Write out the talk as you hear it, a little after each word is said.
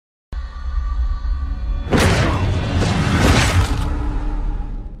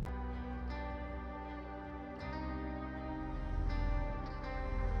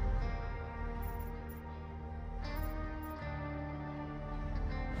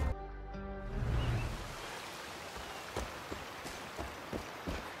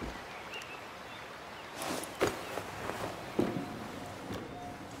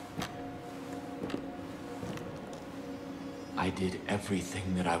did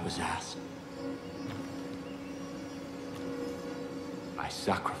everything that I was asked. I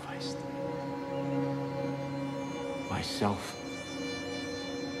sacrificed myself,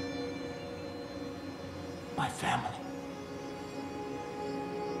 my family.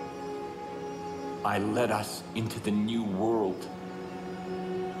 I led us into the new world.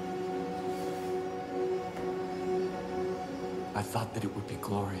 I thought that it would be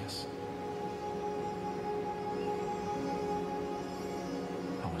glorious.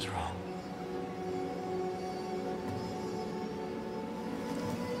 I was wrong.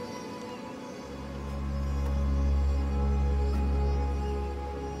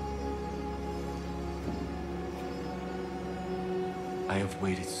 I have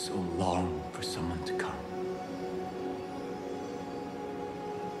waited so long for someone to come.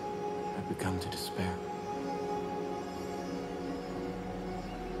 I've begun to despair.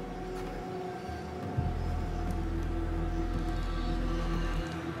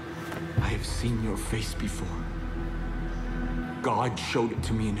 I have seen your face before. God showed it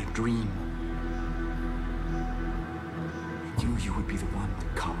to me in a dream. I knew you would be the one to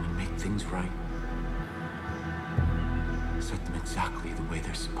come and make things right. Set them exactly the way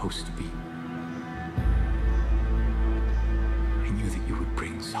they're supposed to be. I knew that you would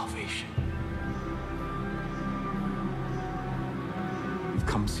bring salvation. You've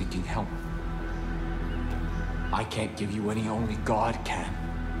come seeking help. I can't give you any, only God can.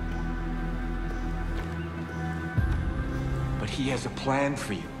 But He has a plan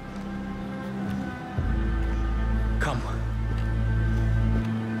for you. Come.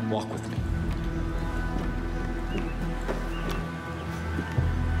 Walk with me.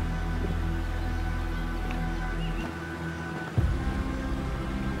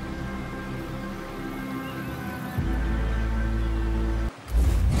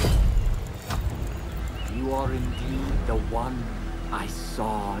 You are indeed the one I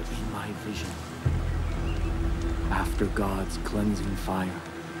saw in my vision. After God's cleansing fire,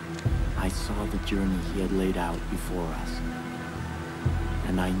 I saw the journey He had laid out before us.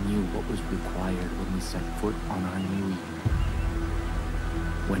 And I knew what was required when we set foot on our new Eden.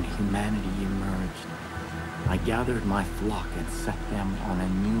 When humanity emerged, I gathered my flock and set them on a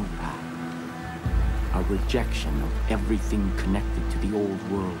new path. A rejection of everything connected to the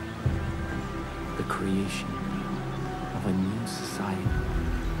old world. The creation of a new society,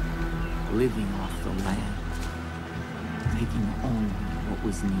 living off the land, taking only what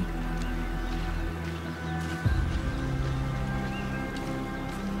was needed.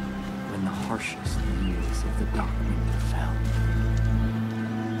 When the harshest years of the dark winter fell,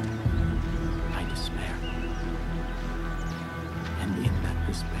 I despaired. And in that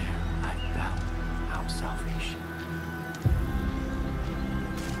despair, I found our salvation.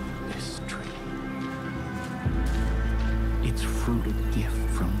 Its fruit a gift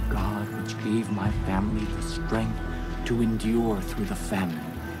from God, which gave my family the strength to endure through the famine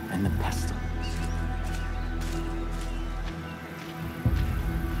and the pestilence.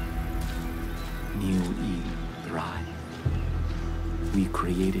 New Eden thrived. We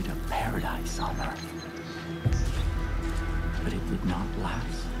created a paradise on earth. But it did not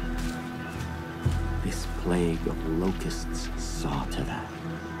last. This plague of locusts saw to that.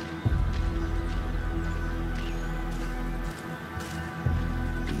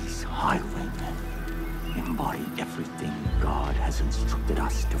 Highwaymen embody everything God has instructed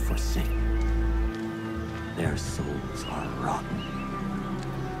us to forsake. Their souls are rotten,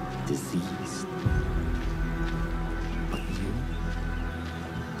 diseased. But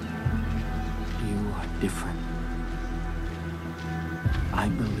you are different. I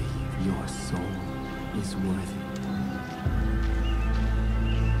believe your soul is worthy.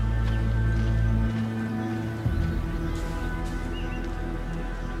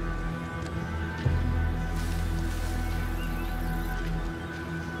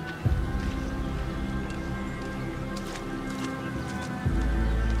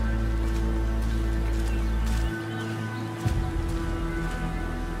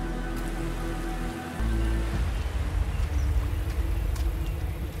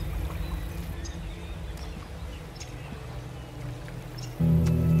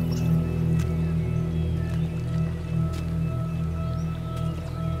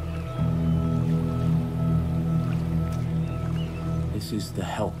 This is the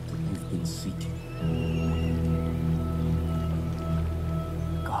help that you've been seeking.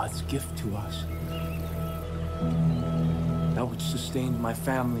 God's gift to us. That which sustained my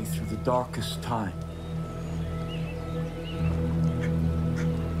family through the darkest time.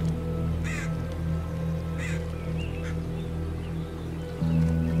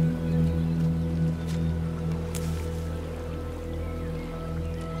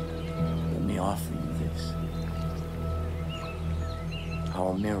 offer you this.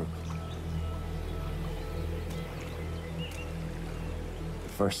 Our miracle. The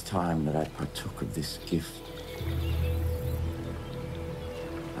first time that I partook of this gift,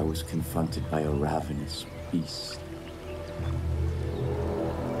 I was confronted by a ravenous beast.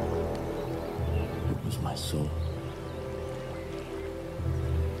 It was my soul.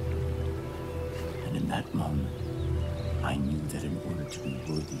 And in that moment, I knew that in order to be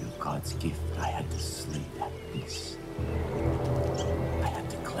worthy of God's gift, I had to slay that beast. I had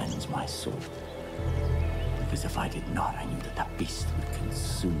to cleanse my soul. Because if I did not, I knew that that beast would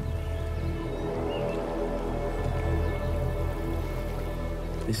consume me.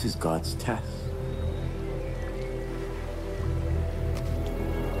 This is God's test.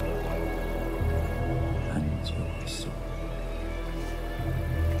 And your soul.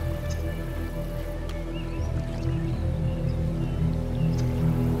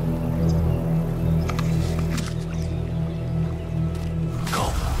 Go,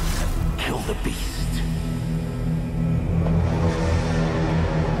 kill the beast.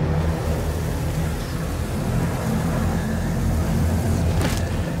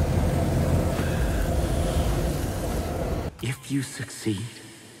 If you succeed,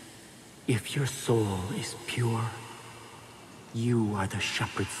 if your soul is pure, you are the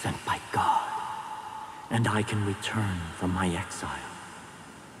shepherd sent by God, and I can return from my exile.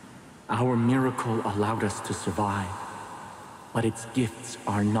 Our miracle allowed us to survive, but its gifts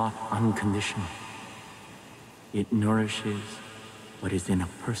are not unconditional. It nourishes what is in a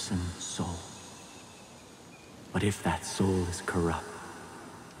person's soul. But if that soul is corrupt,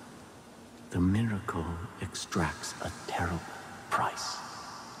 the miracle extracts a terrible price.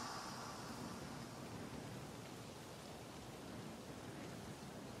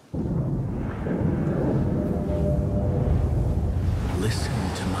 Listen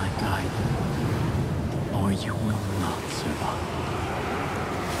to my guidance, or you will not survive.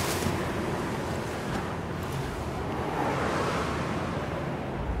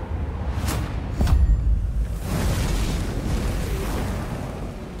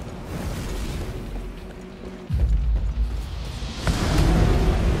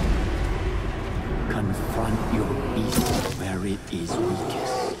 Confront your beast where it is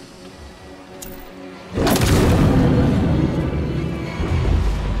weakest.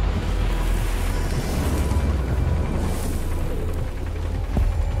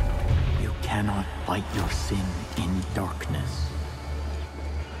 You cannot fight your sin in darkness.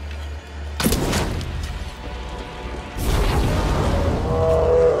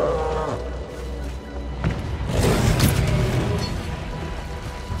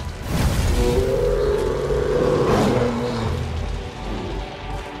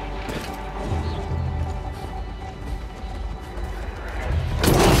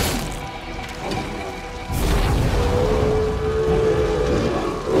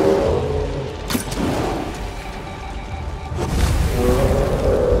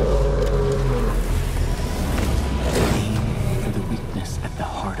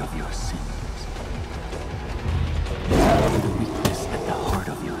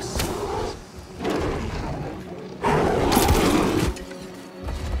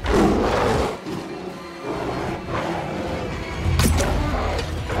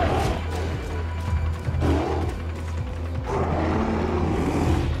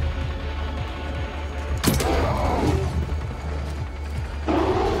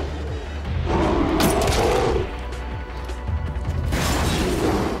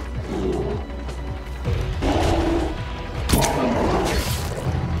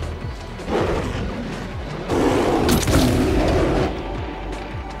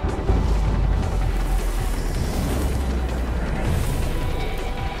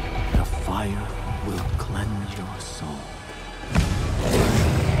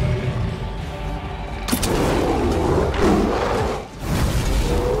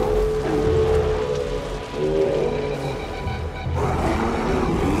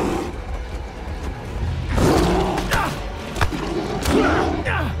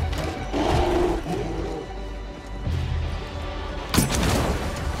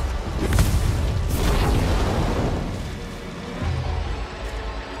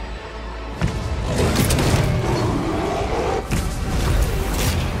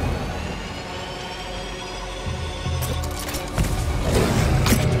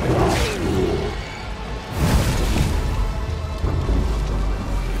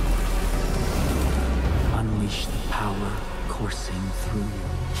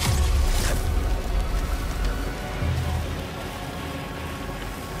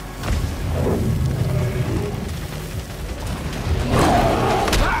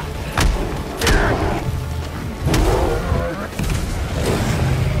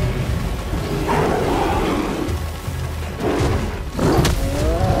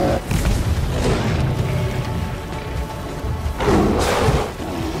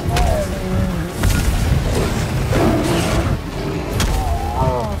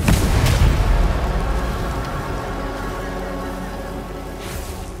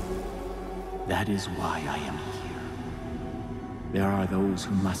 is why I am here. There are those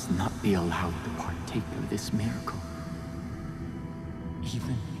who must not be allowed to partake of this miracle.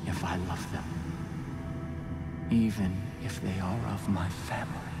 Even if I love them. Even if they are of my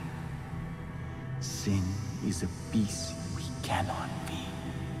family. Sin is a beast we cannot be.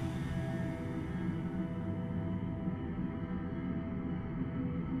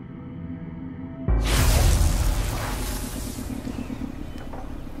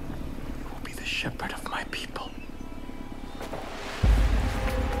 Will be the shepherd of my people.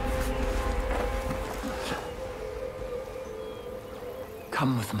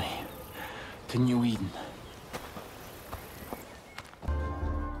 Come with me to New Eden.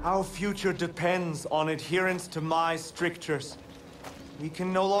 Our future depends on adherence to my strictures. We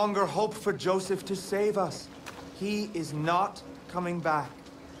can no longer hope for Joseph to save us. He is not coming back.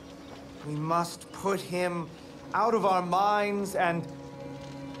 We must put him out of our minds and...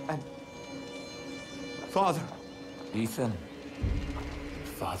 Father. Ethan.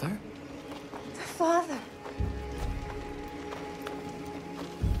 Father? Father.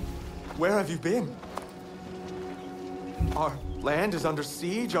 Where have you been? Our land is under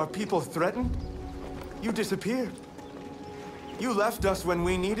siege, our people threatened. You disappeared. You left us when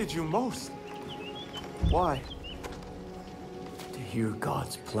we needed you most. Why? To hear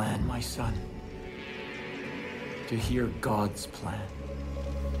God's plan, my son. To hear God's plan.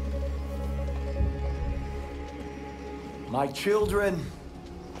 My children,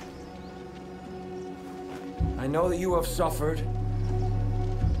 I know that you have suffered,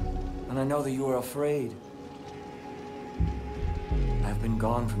 and I know that you are afraid. I've been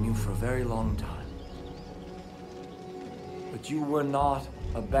gone from you for a very long time. But you were not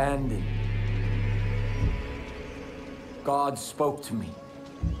abandoned. God spoke to me,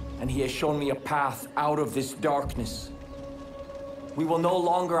 and He has shown me a path out of this darkness. We will no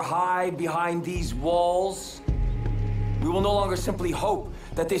longer hide behind these walls. We will no longer simply hope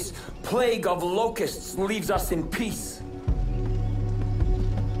that this plague of locusts leaves us in peace.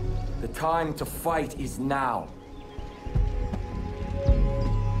 The time to fight is now.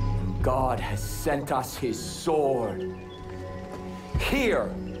 And God has sent us His sword. Here!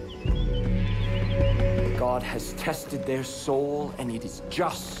 God has tested their soul, and it is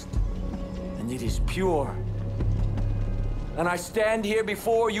just, and it is pure. And I stand here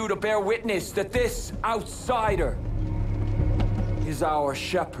before you to bear witness that this outsider is our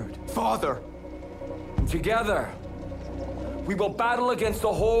shepherd. Father! And together, we will battle against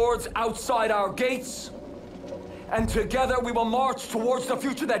the hordes outside our gates. And together we will march towards the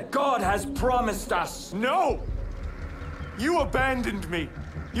future that God has promised us. No! You abandoned me.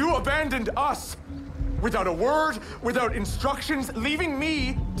 You abandoned us. Without a word, without instructions, leaving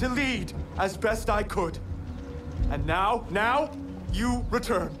me to lead as best I could. And now, you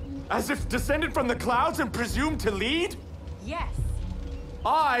return. As if descended from the clouds and presumed to lead? Yes.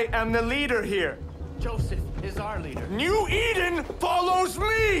 I am the leader here. Joseph is our leader. New Eden follows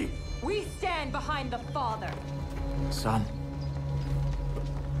me! We stand behind the Father. Son,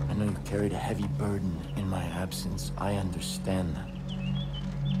 I know you carried a heavy burden in my absence. I understand that.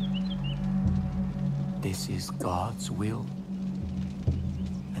 This is God's will.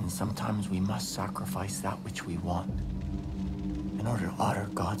 And sometimes we must sacrifice that which we want in order to honor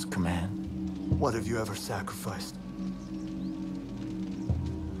God's command. What have you ever sacrificed?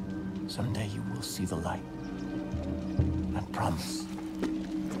 Someday you will see the light. I promise.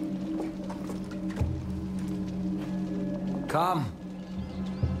 Come.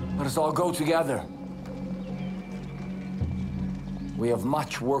 Let us all go together. We have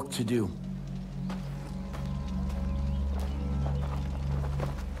much work to do.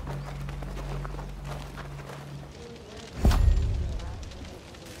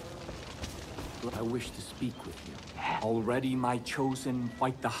 I wish to speak with you. Already my chosen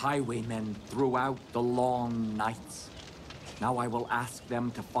fight the highwaymen throughout the long nights. Now I will ask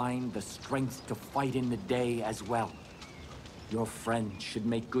them to find the strength to fight in the day as well. Your friends should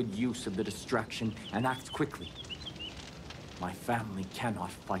make good use of the distraction and act quickly. My family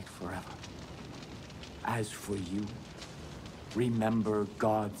cannot fight forever. As for you, remember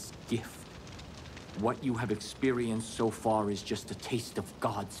God's gift. What you have experienced so far is just a taste of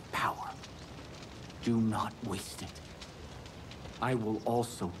God's power. Do not waste it. I will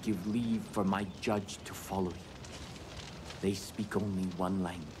also give leave for my judge to follow you. They speak only one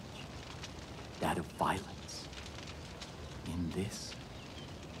language, that of violence. In this,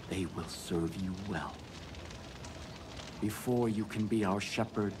 they will serve you well. Before you can be our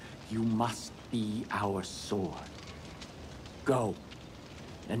shepherd, you must be our sword. Go,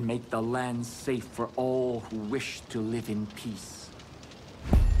 and make the land safe for all who wish to live in peace.